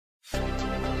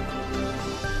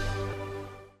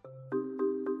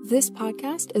This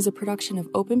podcast is a production of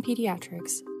Open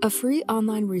Pediatrics, a free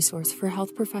online resource for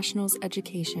health professionals'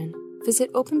 education. Visit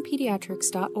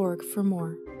openpediatrics.org for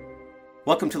more.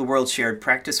 Welcome to the World Shared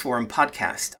Practice Forum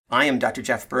podcast. I am Dr.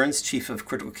 Jeff Burns, Chief of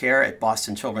Critical Care at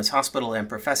Boston Children's Hospital and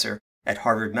Professor at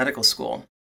Harvard Medical School.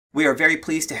 We are very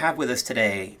pleased to have with us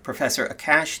today Professor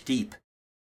Akash Deep.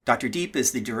 Dr. Deep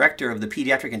is the Director of the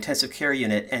Pediatric Intensive Care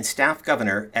Unit and Staff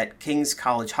Governor at King's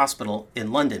College Hospital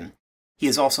in London. He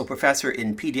is also Professor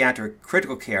in Pediatric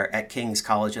Critical Care at King's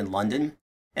College in London.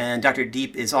 And Dr.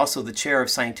 Deep is also the Chair of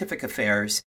Scientific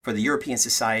Affairs for the European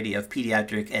Society of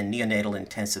Pediatric and Neonatal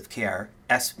Intensive Care,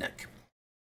 ESPNIC.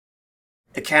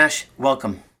 Akash,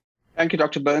 welcome. Thank you,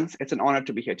 Dr. Burns. It's an honor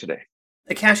to be here today.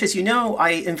 Akash, as you know, I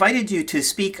invited you to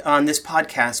speak on this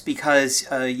podcast because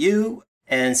you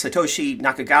and Satoshi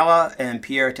Nakagawa and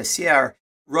Pierre Tessier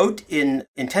wrote in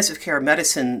Intensive Care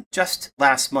Medicine just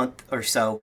last month or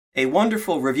so a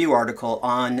wonderful review article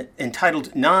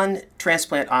entitled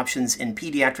Non-Transplant Options in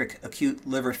Pediatric Acute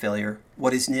Liver Failure,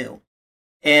 What is New?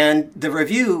 And the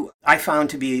review I found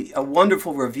to be a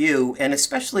wonderful review, and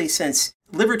especially since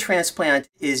liver transplant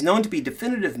is known to be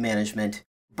definitive management.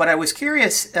 But I was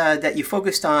curious that you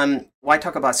focused on why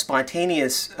talk about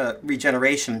spontaneous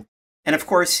regeneration. And of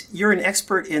course, you're an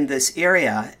expert in this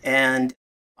area, and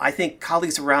I think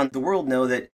colleagues around the world know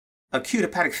that acute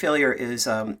hepatic failure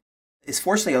is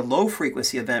fortunately a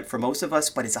low-frequency event for most of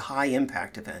us, but it's a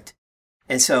high-impact event.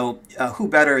 And so who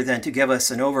better than to give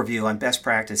us an overview on best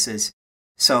practices?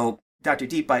 So, Dr.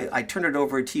 Deep, I turn it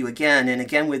over to you again, and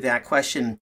again with that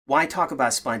question, why talk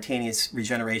about spontaneous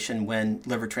regeneration when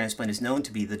liver transplant is known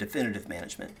to be the definitive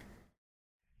management?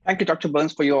 Thank you, Dr.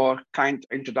 Burns, for your kind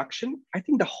introduction. I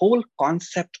think the whole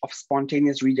concept of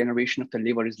spontaneous regeneration of the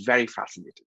liver is very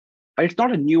fascinating, but it's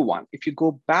not a new one. If you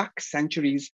go back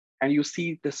centuries and you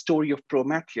see the story of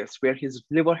Prometheus, where his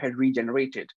liver had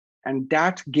regenerated, and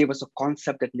that gave us a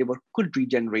concept that liver could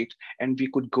regenerate and we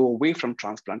could go away from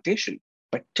transplantation.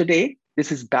 But today,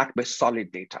 this is backed by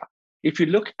solid data. If you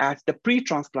look at the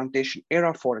pre-transplantation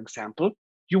era, for example,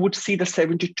 you would see that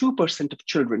 72% of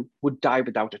children would die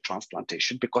without a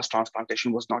transplantation because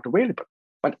transplantation was not available.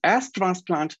 But as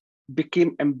transplant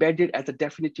became embedded as a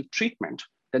definitive treatment,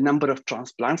 the number of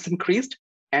transplants increased.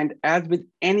 And as with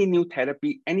any new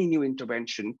therapy, any new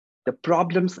intervention, the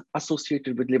problems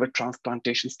associated with liver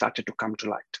transplantation started to come to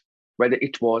light, whether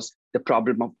it was the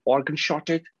problem of organ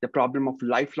shortage, the problem of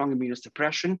lifelong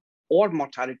immunosuppression, or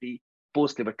mortality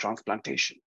post-liver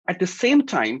transplantation. At the same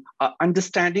time, our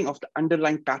understanding of the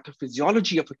underlying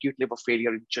pathophysiology of acute liver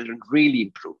failure in children really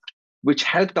improved, which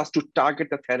helped us to target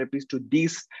the therapies to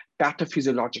these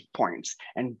pathophysiologic points.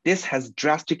 And this has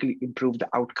drastically improved the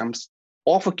outcomes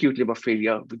of acute liver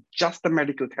failure with just the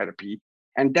medical therapy.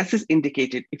 And this is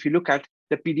indicated if you look at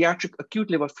the pediatric acute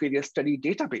liver failure study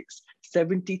database.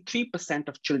 73%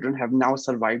 of children have now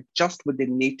survived just with their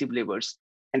native livers,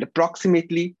 and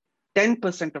approximately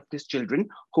 10% of these children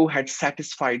who had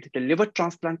satisfied the liver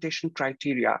transplantation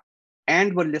criteria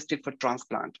and were listed for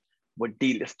transplant were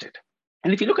delisted.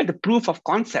 And if you look at the proof of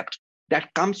concept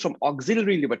that comes from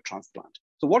auxiliary liver transplant.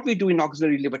 So what we do in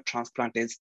auxiliary liver transplant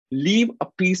is leave a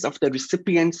piece of the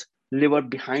recipient's liver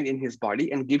behind in his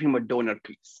body and give him a donor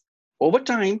piece. Over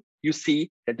time, you see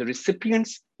that the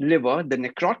recipient's liver, the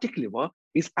necrotic liver,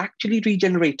 is actually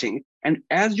regenerating. And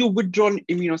as you withdraw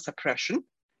immunosuppression,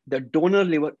 the donor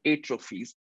liver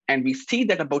atrophies. And we see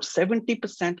that about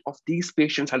 70% of these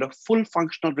patients had a full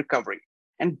functional recovery.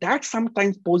 And that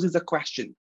sometimes poses a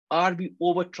question, are we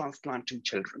over-transplanting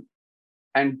children?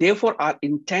 And therefore, our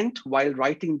intent while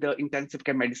writing the intensive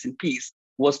care medicine piece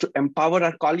was to empower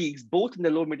our colleagues, both in the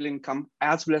low middle income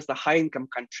as well as the high income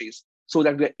countries, so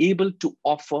that we're able to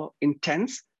offer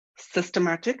intense,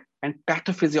 systematic, and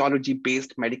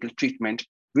pathophysiology-based medical treatment,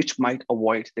 which might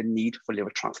avoid the need for liver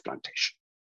transplantation.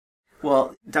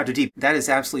 Well, Dr. Deep, that is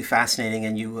absolutely fascinating,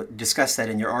 and you discussed that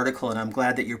in your article, and I'm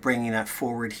glad that you're bringing that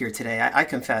forward here today. I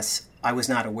confess I was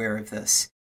not aware of this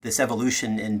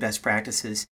evolution in best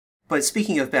practices. But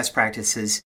speaking of best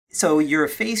practices, so you're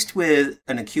faced with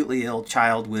an acutely ill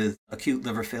child with acute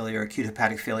liver failure, acute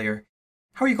hepatic failure.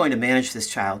 How are you going to manage this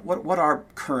child? What are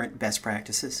current best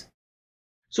practices?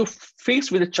 So faced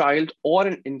with a child or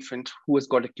an infant who has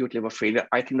got acute liver failure,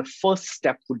 I think the first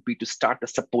step would be to start the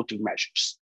supportive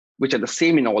measures, which are the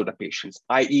same in all the patients,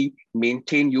 i.e.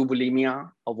 maintain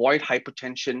eubulimia, avoid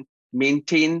hypertension,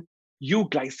 maintain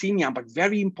euglycemia, but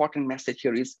very important message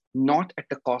here is not at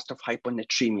the cost of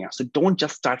hyponatremia. So don't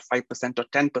just start 5% or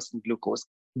 10% glucose,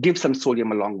 give some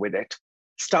sodium along with it.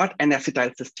 Start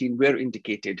N-acetylcysteine where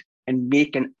indicated and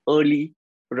make an early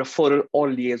referral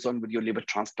or liaison with your liver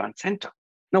transplant center.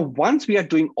 Now, once we are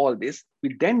doing all this,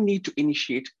 we then need to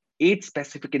initiate 8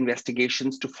 specific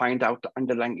investigations to find out the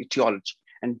underlying etiology.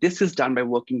 And this is done by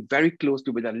working very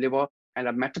closely with our liver and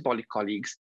our metabolic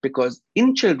colleagues, because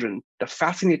in children, the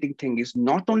fascinating thing is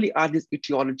not only are these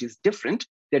etiologies different,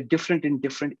 they're different in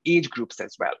different age groups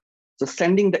as well. So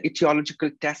sending the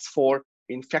etiological tests for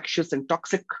infectious and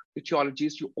toxic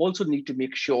etiologies, you also need to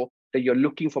make sure that you're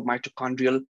looking for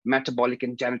mitochondrial, metabolic,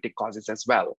 and genetic causes as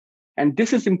well. And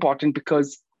this is important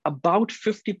because about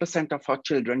 50% of our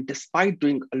children, despite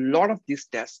doing a lot of these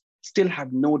tests, still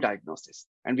have no diagnosis.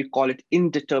 And we call it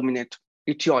indeterminate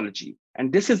etiology.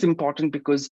 And this is important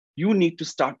because you need to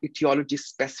start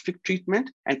etiology-specific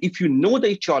treatment. And if you know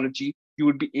the etiology, you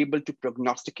would be able to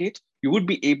prognosticate. You would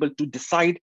be able to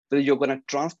decide whether you're going to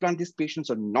transplant these patients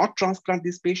or not transplant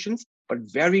these patients. But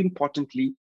very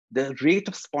importantly, the rate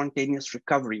of spontaneous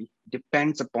recovery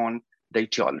depends upon the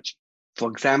etiology. For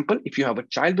example, if you have a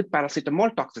child with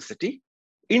paracetamol toxicity,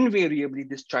 invariably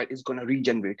this child is going to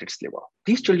regenerate its liver.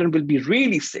 These children will be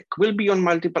really sick, will be on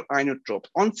multiple inotropes,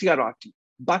 on CRRT,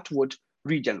 but would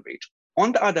regenerate.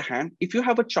 On the other hand, if you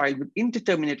have a child with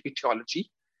indeterminate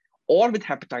etiology or with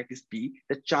hepatitis B,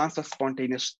 the chance of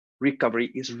spontaneous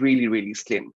recovery is really, really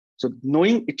slim. So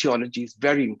knowing etiology is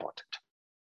very important.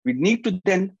 We need to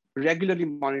then regularly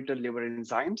monitor liver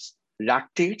enzymes,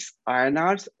 lactates,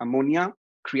 INRs, ammonia,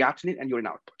 creatinine, and urine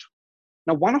output.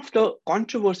 Now, one of the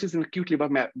controversies in acute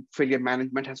liver failure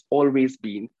management has always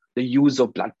been the use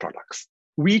of blood products.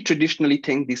 We traditionally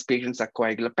think these patients are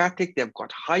coagulopathic, they've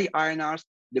got high INRs,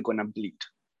 they're going to bleed.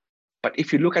 But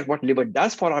if you look at what liver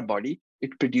does for our body,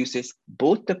 it produces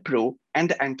both the pro and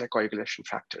the anticoagulation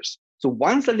factors. So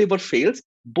once the liver fails,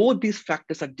 both these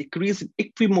factors are decreased in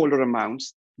equimolar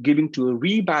amounts, giving to a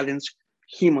rebalanced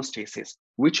hemostasis,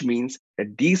 which means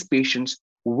that these patients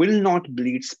will not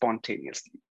bleed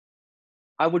spontaneously.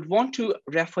 I would want to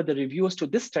refer the reviewers to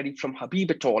this study from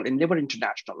Habib et al. In Liver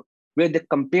International, where they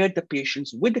compared the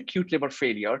patients with acute liver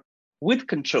failure with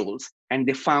controls, and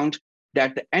they found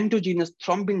that the endogenous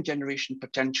thrombin generation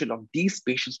potential of these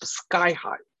patients was sky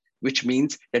high, which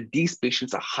means that these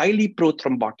patients are highly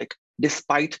prothrombotic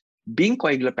despite being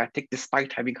coagulopathic,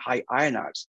 despite having high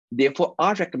INRs. Therefore,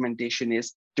 our recommendation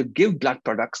is to give blood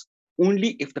products only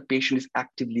if the patient is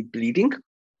actively bleeding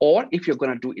or if you're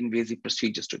going to do invasive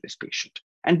procedures to this patient.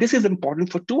 And this is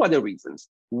important for 2 other reasons.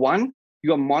 One,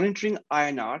 you are monitoring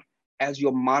INR as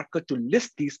your marker to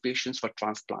list these patients for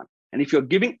transplant. And if you're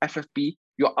giving FFP,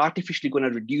 you're artificially going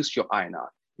to reduce your INR.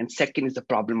 And second is the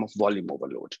problem of volume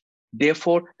overload.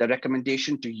 Therefore, the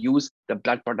recommendation to use the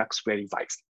blood products very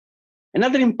wisely.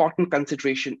 Another important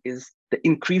consideration is the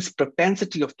increased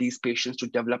propensity of these patients to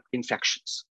develop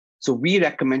infections. So we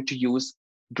recommend to use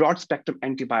broad spectrum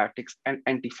antibiotics and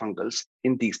antifungals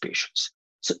in these patients.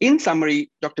 So in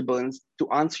summary, Dr. Burns, to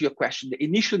answer your question, the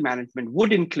initial management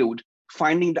would include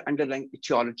finding the underlying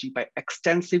etiology by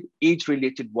extensive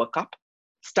age-related workup,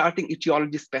 starting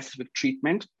etiology-specific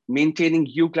treatment, maintaining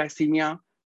euglycemia,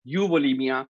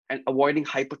 euvolemia, and avoiding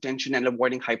hypotension and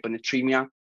avoiding hyponatremia,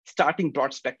 starting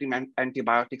broad-spectrum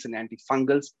antibiotics and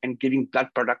antifungals, and giving blood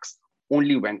products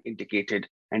only when indicated.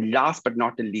 And last but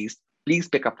not the least, please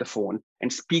pick up the phone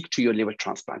and speak to your liver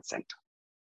transplant center.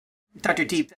 Dr.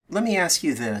 Deep, let me ask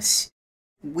you this.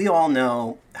 We all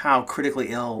know how critically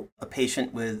ill a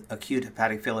patient with acute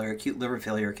hepatic failure, acute liver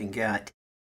failure can get.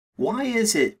 Why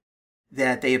is it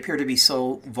that they appear to be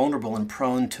so vulnerable and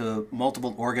prone to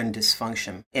multiple organ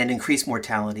dysfunction and increased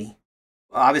mortality?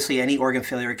 Obviously, any organ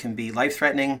failure can be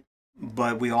life-threatening,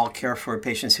 but we all care for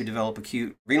patients who develop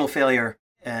acute renal failure,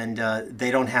 and they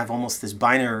don't have almost this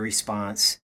binary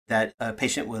response that a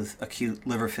patient with acute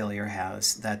liver failure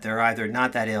has, that they're either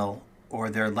not that ill or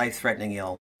they're life-threatening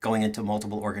ill going into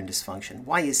multiple organ dysfunction.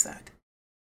 Why is that?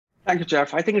 Thank you,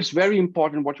 Jeff. I think it's very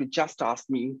important what you just asked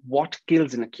me, what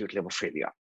kills in acute liver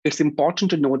failure. It's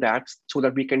important to know that so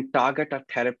that we can target our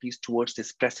therapies towards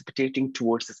this precipitating,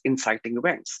 towards this inciting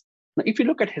events. Now, if you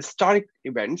look at historic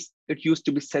events, it used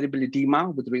to be cerebral edema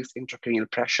with raised intracranial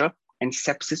pressure and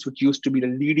sepsis, which used to be the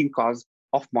leading cause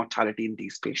of mortality in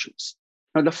these patients.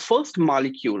 Now, the first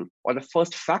molecule or the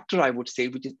first factor, I would say,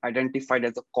 which is identified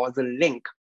as a causal link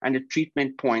and a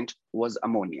treatment point was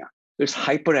ammonia. There's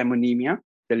hyperammonemia.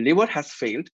 The liver has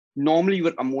failed. Normally,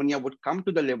 your ammonia would come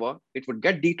to the liver. It would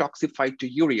get detoxified to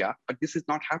urea, but this is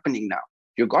not happening now.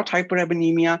 You got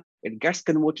hyperammonemia. It gets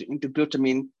converted into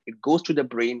glutamine. It goes to the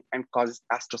brain and causes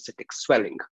astrocytic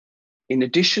swelling. In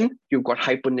addition, you've got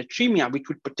hyponatremia, which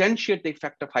would potentiate the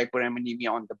effect of hyperammonemia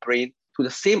on the brain through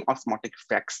the same osmotic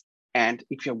effects. And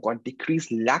if you've got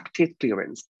decreased lactate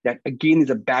clearance, that again is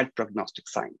a bad prognostic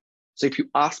sign. So if you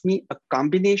ask me, a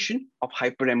combination of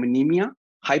hyperammonemia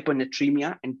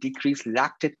hypernatremia and decreased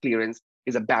lactate clearance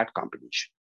is a bad combination.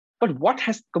 But what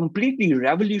has completely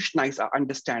revolutionized our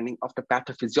understanding of the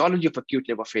pathophysiology of acute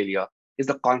liver failure is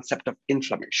the concept of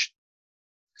inflammation.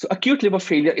 So acute liver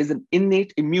failure is an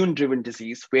innate immune-driven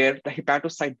disease where the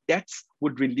hepatocyte deaths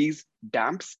would release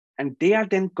DAMPs, and they are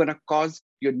then going to cause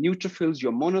your neutrophils,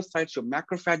 your monocytes, your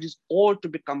macrophages all to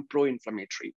become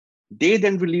pro-inflammatory. They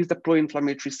then release the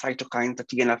pro-inflammatory cytokines, the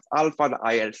TNF-alpha,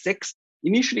 the IL-6,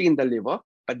 initially in the liver,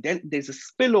 but then there's a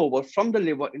spillover from the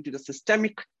liver into the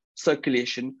systemic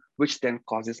circulation, which then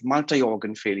causes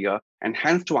multi-organ failure. And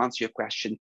hence, to answer your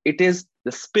question, it is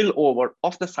the spillover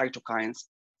of the cytokines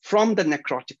from the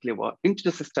necrotic liver into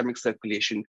the systemic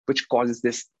circulation, which causes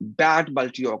this bad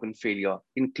multi-organ failure,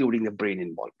 including the brain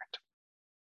involvement.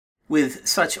 With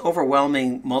such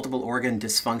overwhelming multiple organ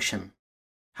dysfunction,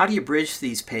 how do you bridge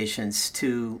these patients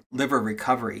to liver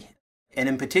recovery? And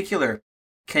in particular,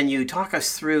 can you talk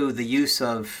us through the use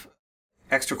of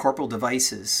extracorporeal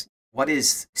devices? What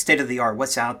is state of the art?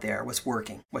 What's out there? What's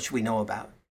working? What should we know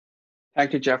about?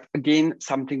 Thank you, Jeff. Again,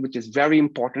 something which is very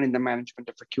important in the management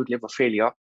of acute liver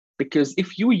failure, because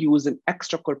if you use an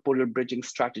extracorporeal bridging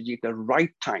strategy at the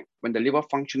right time, when the liver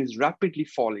function is rapidly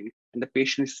falling and the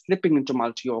patient is slipping into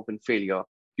multi-organ failure,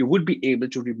 you would be able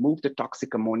to remove the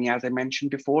toxic ammonia, as I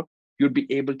mentioned before. You'll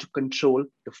be able to control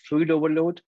the fluid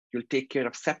overload. You'll take care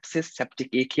of sepsis, septic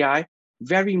AKI.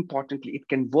 Very importantly, it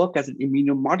can work as an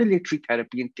immunomodulatory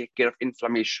therapy and take care of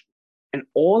inflammation. And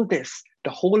all this, the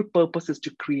whole purpose is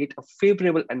to create a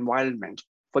favorable environment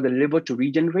for the liver to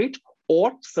regenerate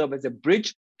or serve as a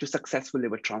bridge to successful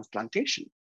liver transplantation.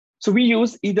 So we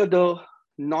use either the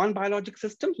non-biologic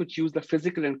systems, which use the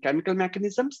physical and chemical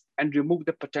mechanisms and remove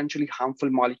the potentially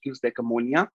harmful molecules like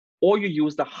ammonia, or you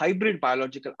use the hybrid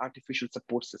biological artificial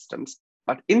support systems.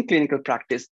 But in clinical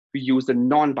practice, we use the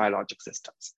non-biologic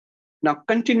systems. Now,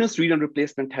 continuous renal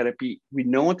replacement therapy, we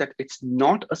know that it's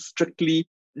not a strictly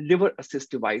liver assist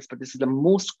device, but this is the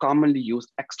most commonly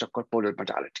used extracorporeal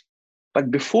modality. But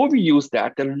before we use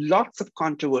that, there are lots of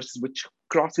controversies which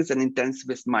crosses an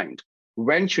intensivist mind.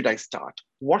 When should I start?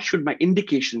 What should my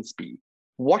indications be?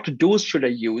 What dose should I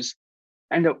use?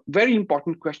 And a very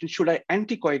important question, should I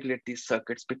anticoagulate these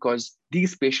circuits? Because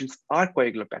these patients are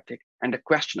coagulopathic. And the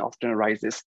question often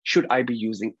arises, should I be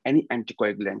using any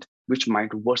anticoagulant which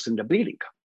might worsen the bleeding?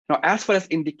 Now, as far as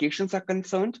indications are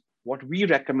concerned, what we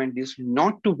recommend is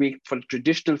not to wait for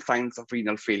traditional signs of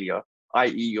renal failure,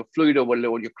 i.e. your fluid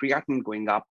overload, your creatinine going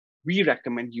up. We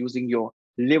recommend using your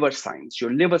liver signs,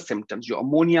 your liver symptoms, your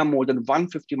ammonia more than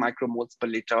 150 micromoles per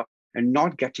liter and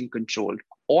not getting controlled,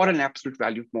 or an absolute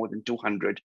value of more than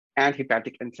 200, and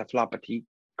hepatic encephalopathy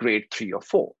grade 3 or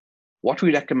 4. What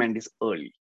we recommend is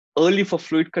early. Early for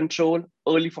fluid control,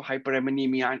 early for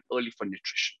hyperammonemia, and early for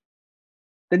nutrition.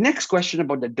 The next question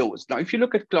about the dose. Now, if you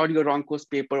look at Claudio Ronco's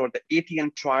paper or the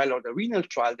ATN trial or the renal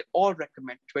trial, they all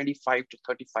recommend 25 to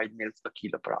 35 mils per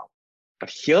kilo per hour. But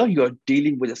here you're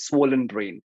dealing with a swollen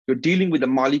brain. You're dealing with a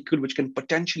molecule which can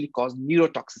potentially cause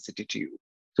neurotoxicity to you.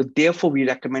 So therefore, we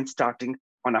recommend starting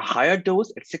on a higher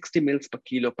dose at 60 mils per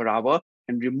kilo per hour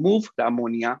and remove the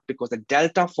ammonia, because the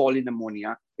delta fall in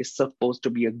ammonia is supposed to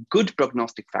be a good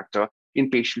prognostic factor in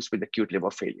patients with acute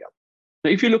liver failure. Now,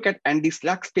 if you look at Andy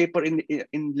Slack's paper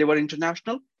in Liver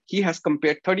International, he has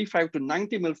compared 35 to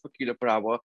 90 mils per kilo per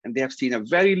hour, and they have seen a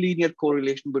very linear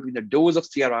correlation between the dose of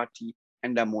CRRT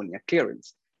and the ammonia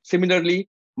clearance. Similarly,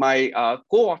 my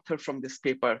co-author from this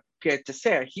paper, Pierre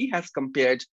Tesser, he has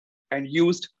compared and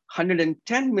used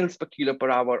 110 mils per kilo per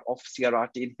hour of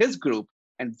CRRT in his group.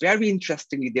 And very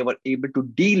interestingly, they were able to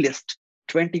delist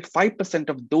 25%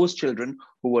 of those children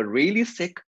who were really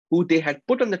sick, who they had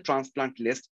put on the transplant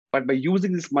list, but by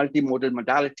using this multimodal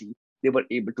modality, they were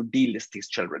able to delist these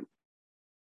children.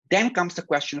 Then comes the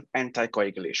question of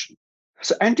anticoagulation.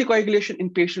 So anticoagulation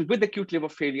in patients with acute liver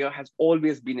failure has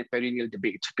always been a perennial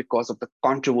debate because of the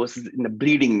controversies in the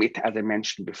bleeding myth, as I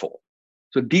mentioned before.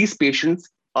 So these patients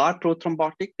are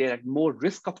prothrombotic, they're at more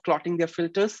risk of clotting their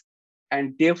filters,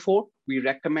 and therefore we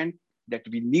recommend that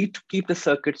we need to keep the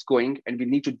circuits going and we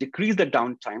need to decrease the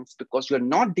downtimes, because you're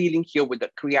not dealing here with a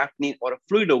creatinine or a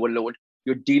fluid overload,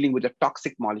 you're dealing with a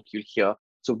toxic molecule here.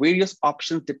 So various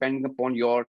options depending upon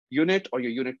your unit or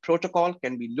your unit protocol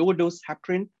can be low dose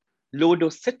heparin, low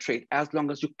dose citrate, as long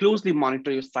as you closely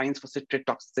monitor your signs for citrate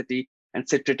toxicity and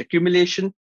citrate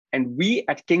accumulation. And we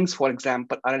at King's, for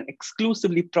example, are an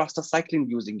exclusively prostacyclin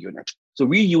using unit. So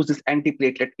we use this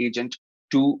antiplatelet agent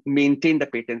to maintain the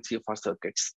patency of our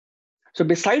circuits. So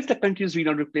besides the continuous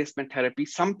renal replacement therapy,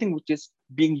 something which is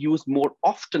being used more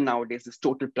often nowadays is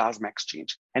total plasma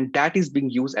exchange. And that is being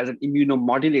used as an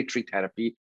immunomodulatory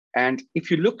therapy. And if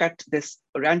you look at this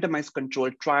randomized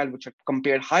controlled trial, which had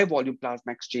compared high volume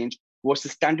plasma exchange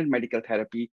versus standard medical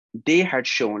therapy, they had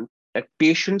shown that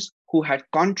patients who had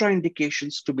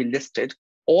contraindications to be listed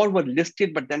or were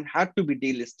listed but then had to be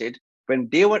delisted, when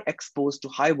they were exposed to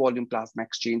high volume plasma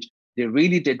exchange, they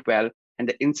really did well, and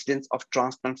the incidence of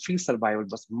transplant-free survival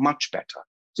was much better.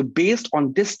 So based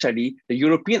on this study, the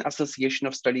European Association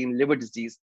of Study in Liver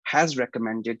Disease has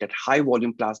recommended that high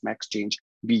volume plasma exchange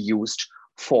be used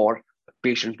for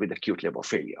patients with acute liver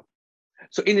failure.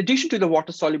 So in addition to the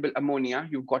water-soluble ammonia,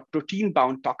 you've got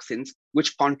protein-bound toxins,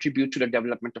 which contribute to the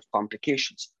development of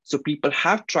complications. So people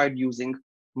have tried using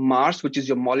MARS, which is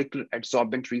your molecular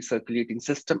adsorbent recirculating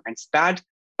system, and SPAD,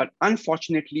 but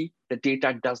unfortunately, the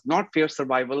data does not favor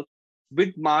survival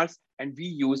with MARS, and we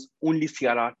use only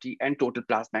CRRT and total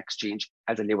plasma exchange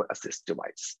as a liver assist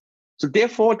device. So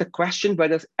therefore, the question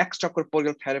whether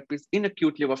extracorporeal therapies in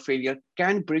acute liver failure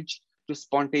can bridge to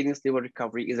spontaneous liver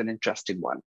recovery is an interesting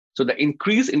one. So the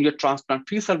increase in your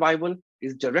transplant-free survival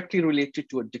is directly related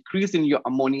to a decrease in your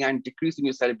ammonia and decrease in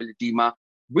your soluble edema,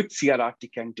 which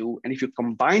CRRT can do. And if you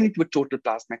combine it with total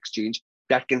plasma exchange,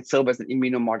 that can serve as an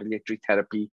immunomodulatory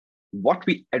therapy. What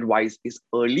we advise is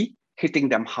early, hitting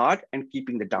them hard, and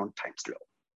keeping the downtimes low.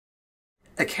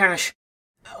 Akash,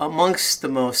 amongst the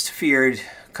most feared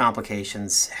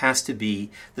complications has to be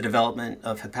the development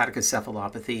of hepatic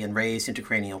encephalopathy and raised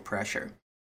intracranial pressure.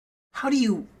 How do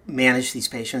you manage these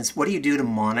patients? What do you do to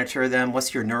monitor them?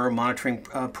 What's your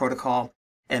neuromonitoring protocol?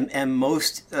 And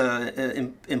most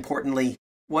importantly,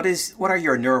 what are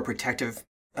your neuroprotective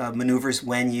maneuvers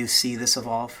when you see this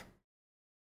evolve?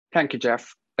 Thank you,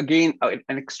 Jeff. Again,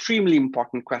 an extremely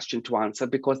important question to answer,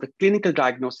 because the clinical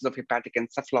diagnosis of hepatic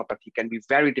encephalopathy can be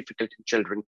very difficult in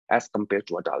children as compared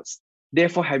to adults.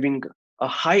 Therefore, having a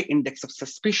high index of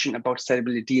suspicion about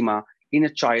cerebral edema in a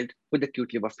child with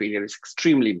acute liver failure is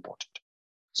extremely important.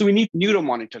 So we need to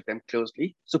neuromonitor them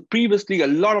closely. So previously, a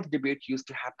lot of debate used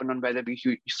to happen on whether we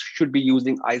should be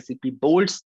using ICP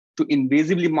bolts to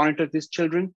invasively monitor these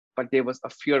children, but there was a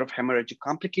fear of hemorrhagic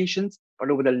complications. But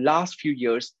over the last few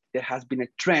years, there has been a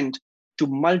trend to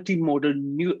multimodal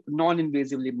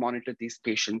non-invasively monitor these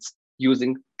patients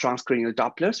using transcranial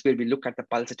Dopplers, where we look at the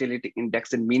pulsatility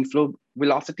index and mean flow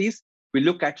velocities. We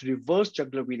look at reverse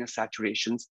jugular venous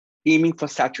saturations, aiming for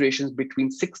saturations between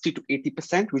 60 to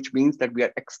 80%, which means that we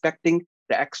are expecting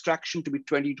the extraction to be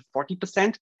 20 to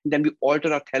 40%. And then we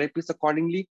alter our therapies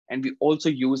accordingly. And we also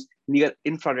use near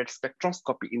infrared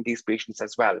spectroscopy in these patients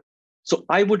as well. So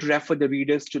I would refer the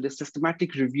readers to the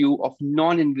systematic review of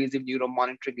non-invasive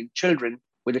neuromonitoring in children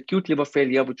with acute liver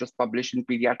failure, which was published in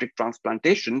Pediatric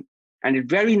Transplantation. And it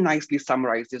very nicely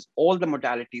summarizes all the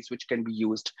modalities which can be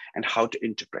used and how to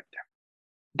interpret them.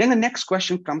 Then the next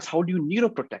question comes, how do you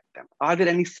neuroprotect them? Are there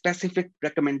any specific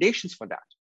recommendations for that?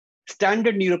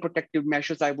 Standard neuroprotective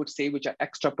measures, I would say, which are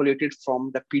extrapolated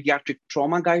from the pediatric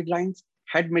trauma guidelines: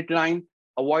 head midline,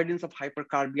 avoidance of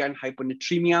hypercarbia and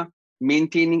hyponatremia,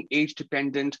 maintaining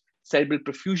age-dependent cerebral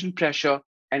perfusion pressure,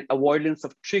 and avoidance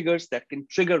of triggers that can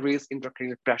trigger raised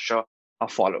intracranial pressure are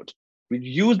followed. We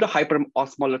use the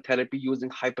hyperosmolar therapy using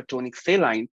hypertonic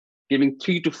saline, giving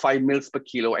 3 to 5 mils per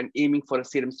kilo and aiming for a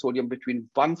serum sodium between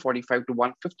 145 to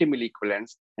 150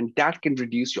 milliequivalents, and that can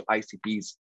reduce your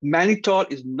ICPs.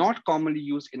 Mannitol is not commonly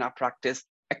used in our practice,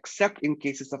 except in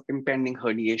cases of impending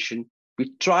herniation.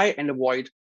 We try and avoid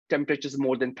temperatures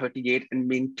more than 38 and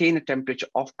maintain a temperature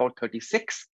of about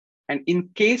 36. And in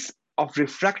case of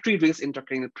refractory raised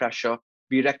intracranial pressure,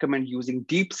 we recommend using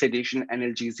deep sedation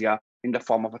analgesia in the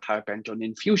form of a thiopentone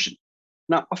infusion.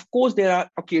 Now, of course, there are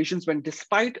occasions when,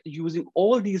 despite using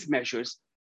all these measures,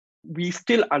 we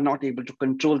still are not able to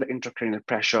control the intracranial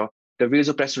pressure. The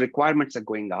vasopressor requirements are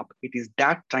going up. It is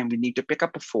that time we need to pick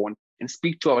up a phone and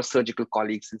speak to our surgical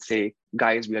colleagues and say,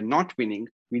 guys, we are not winning.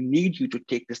 We need you to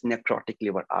take this necrotic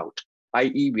liver out,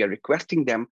 i.e. we are requesting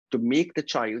them to make the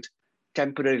child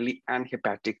temporarily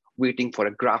anhepatic, waiting for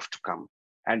a graft to come.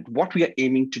 And what we are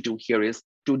aiming to do here is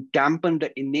to dampen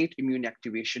the innate immune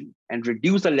activation and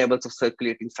reduce the levels of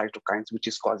circulating cytokines, which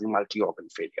is causing multi-organ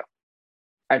failure.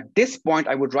 At this point,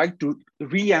 I would like to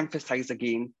re-emphasize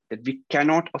again that we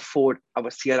cannot afford our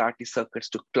CRRT circuits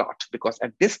to clot, because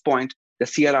at this point, the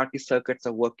CRRT circuits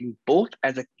are working both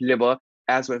as a liver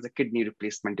as well as a kidney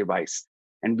replacement device.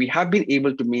 And we have been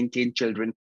able to maintain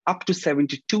children up to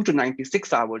 72 to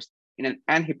 96 hours in an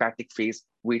anhepatic phase,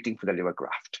 waiting for the liver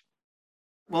graft.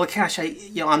 Well,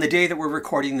 Akash, on the day that we're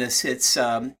recording this, it's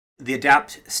the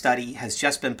ADAPT study has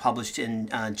just been published in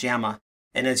JAMA.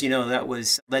 And as you know, that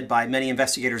was led by many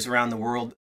investigators around the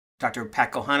world. Dr.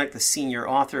 Pat Kochanek, the senior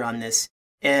author on this.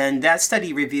 And that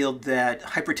study revealed that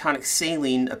hypertonic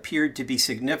saline appeared to be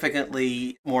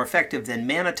significantly more effective than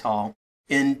mannitol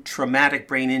in traumatic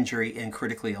brain injury in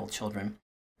critically ill children.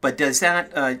 But does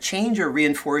that change or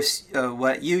reinforce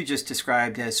what you just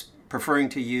described as preferring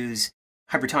to use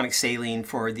hypertonic saline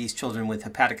for these children with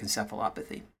hepatic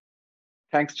encephalopathy?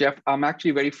 Thanks, Jeff. I'm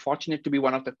actually very fortunate to be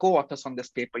one of the co-authors on this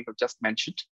paper you just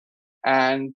mentioned.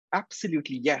 And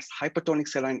absolutely, yes, hypertonic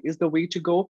saline is the way to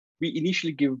go. We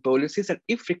initially give boluses, and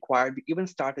if required, we even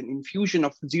start an infusion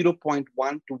of 0.1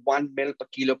 to 1 ml per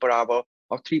kilo per hour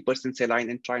of 3% saline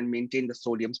and try and maintain the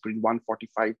sodiums between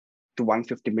 145 to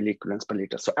 150 milliequivalents per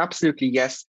liter. So absolutely,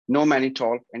 yes, no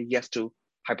mannitol, and yes to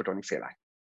hypertonic saline.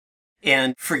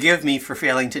 And forgive me for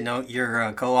failing to note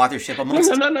your co-authorship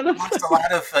amongst, amongst a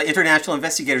lot of international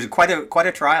investigators. Quite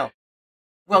a trial.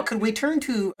 Well, could we turn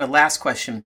to a last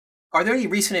question? Are there any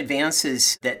recent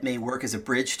advances that may work as a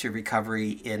bridge to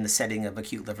recovery in the setting of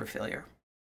acute liver failure?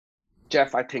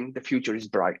 Jeff, I think the future is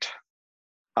bright.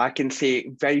 I can say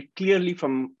very clearly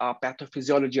from our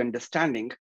pathophysiology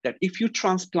understanding that if you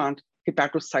transplant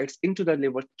hepatocytes into the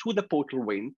liver through the portal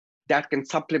vein, that can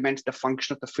supplement the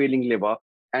function of the failing liver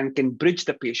and can bridge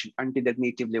the patient until their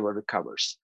native liver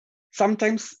recovers.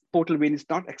 Sometimes portal vein is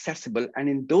not accessible, and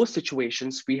in those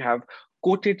situations, we have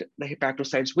coated the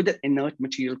hepatocytes with an inert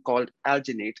material called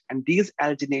alginate, and these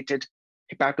alginated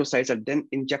hepatocytes are then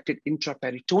injected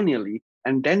intraperitoneally,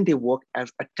 and then they work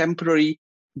as a temporary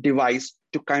device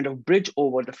to kind of bridge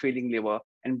over the failing liver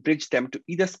and bridge them to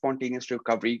either spontaneous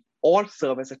recovery or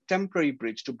serve as a temporary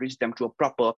bridge to bridge them to a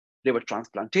proper liver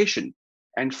transplantation.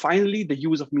 And finally, the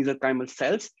use of mesenchymal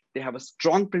cells. They have a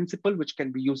strong principle which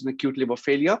can be used in acute liver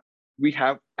failure. We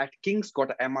have at King's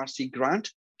got an MRC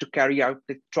grant to carry out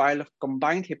the trial of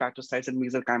combined hepatocytes and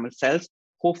mesenchymal cells.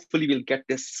 Hopefully, we'll get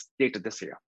this data this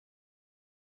year.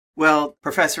 Well,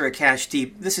 Professor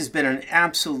Akashdeep, this has been an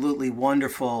absolutely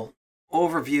wonderful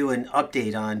overview and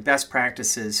update on best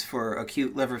practices for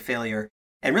acute liver failure,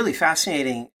 and really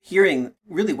fascinating hearing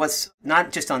really what's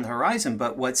not just on the horizon,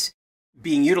 but what's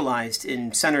being utilized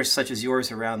in centers such as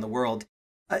yours around the world.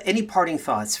 Any parting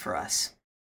thoughts for us?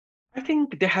 I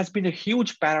think there has been a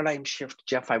huge paradigm shift,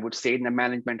 Jeff, I would say, in the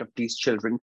management of these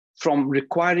children from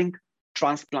requiring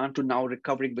transplant to now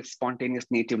recovering with spontaneous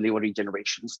native liver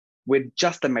regenerations with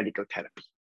just the medical therapy.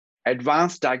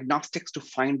 Advanced diagnostics to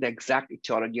find the exact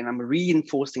etiology. And I'm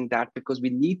reinforcing that because we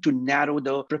need to narrow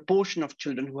the proportion of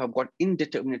children who have got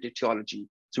indeterminate etiology.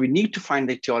 So we need to find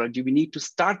the etiology. We need to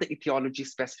start the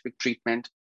etiology-specific treatment.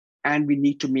 And we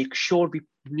need to make sure we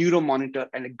neuromonitor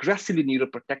and aggressively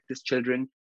neuroprotect these children.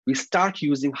 We start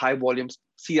using high volumes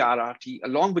CRRT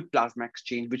along with plasma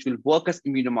exchange, which will work as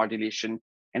immunomodulation.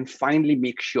 And finally,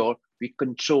 make sure we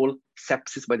control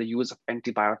sepsis by the use of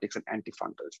antibiotics and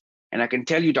antifungals. And I can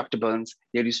tell you, Dr. Burns,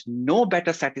 there is no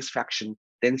better satisfaction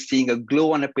than seeing a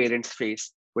glow on a parent's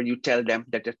face when you tell them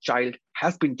that a child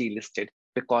has been delisted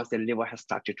because their liver has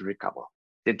started to recover.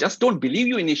 They just don't believe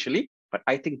you initially, but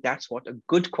I think that's what a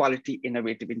good quality,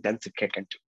 innovative intensive care can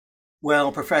do.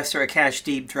 Well, Professor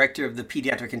Akashdeep, Director of the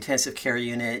Pediatric Intensive Care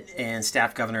Unit and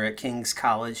Staff Governor at King's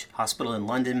College Hospital in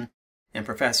London, and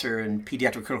Professor in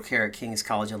Pediatric Critical Care at King's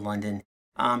College in London.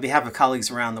 On behalf of colleagues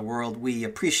around the world, we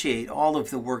appreciate all of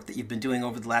the work that you've been doing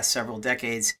over the last several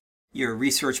decades. Your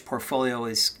research portfolio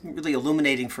is really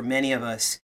illuminating for many of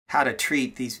us how to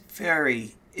treat these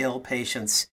very ill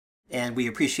patients. And we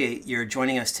appreciate your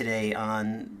joining us today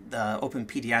on the Open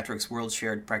Pediatrics World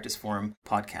Shared Practice Forum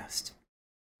podcast.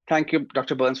 Thank you,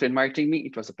 Dr. Burns, for inviting me.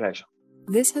 It was a pleasure.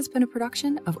 This has been a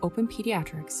production of Open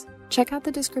Pediatrics. Check out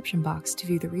the description box to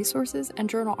view the resources and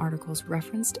journal articles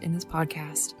referenced in this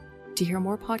podcast. To hear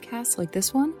more podcasts like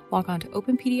this one, log on to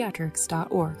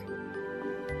openpediatrics.org.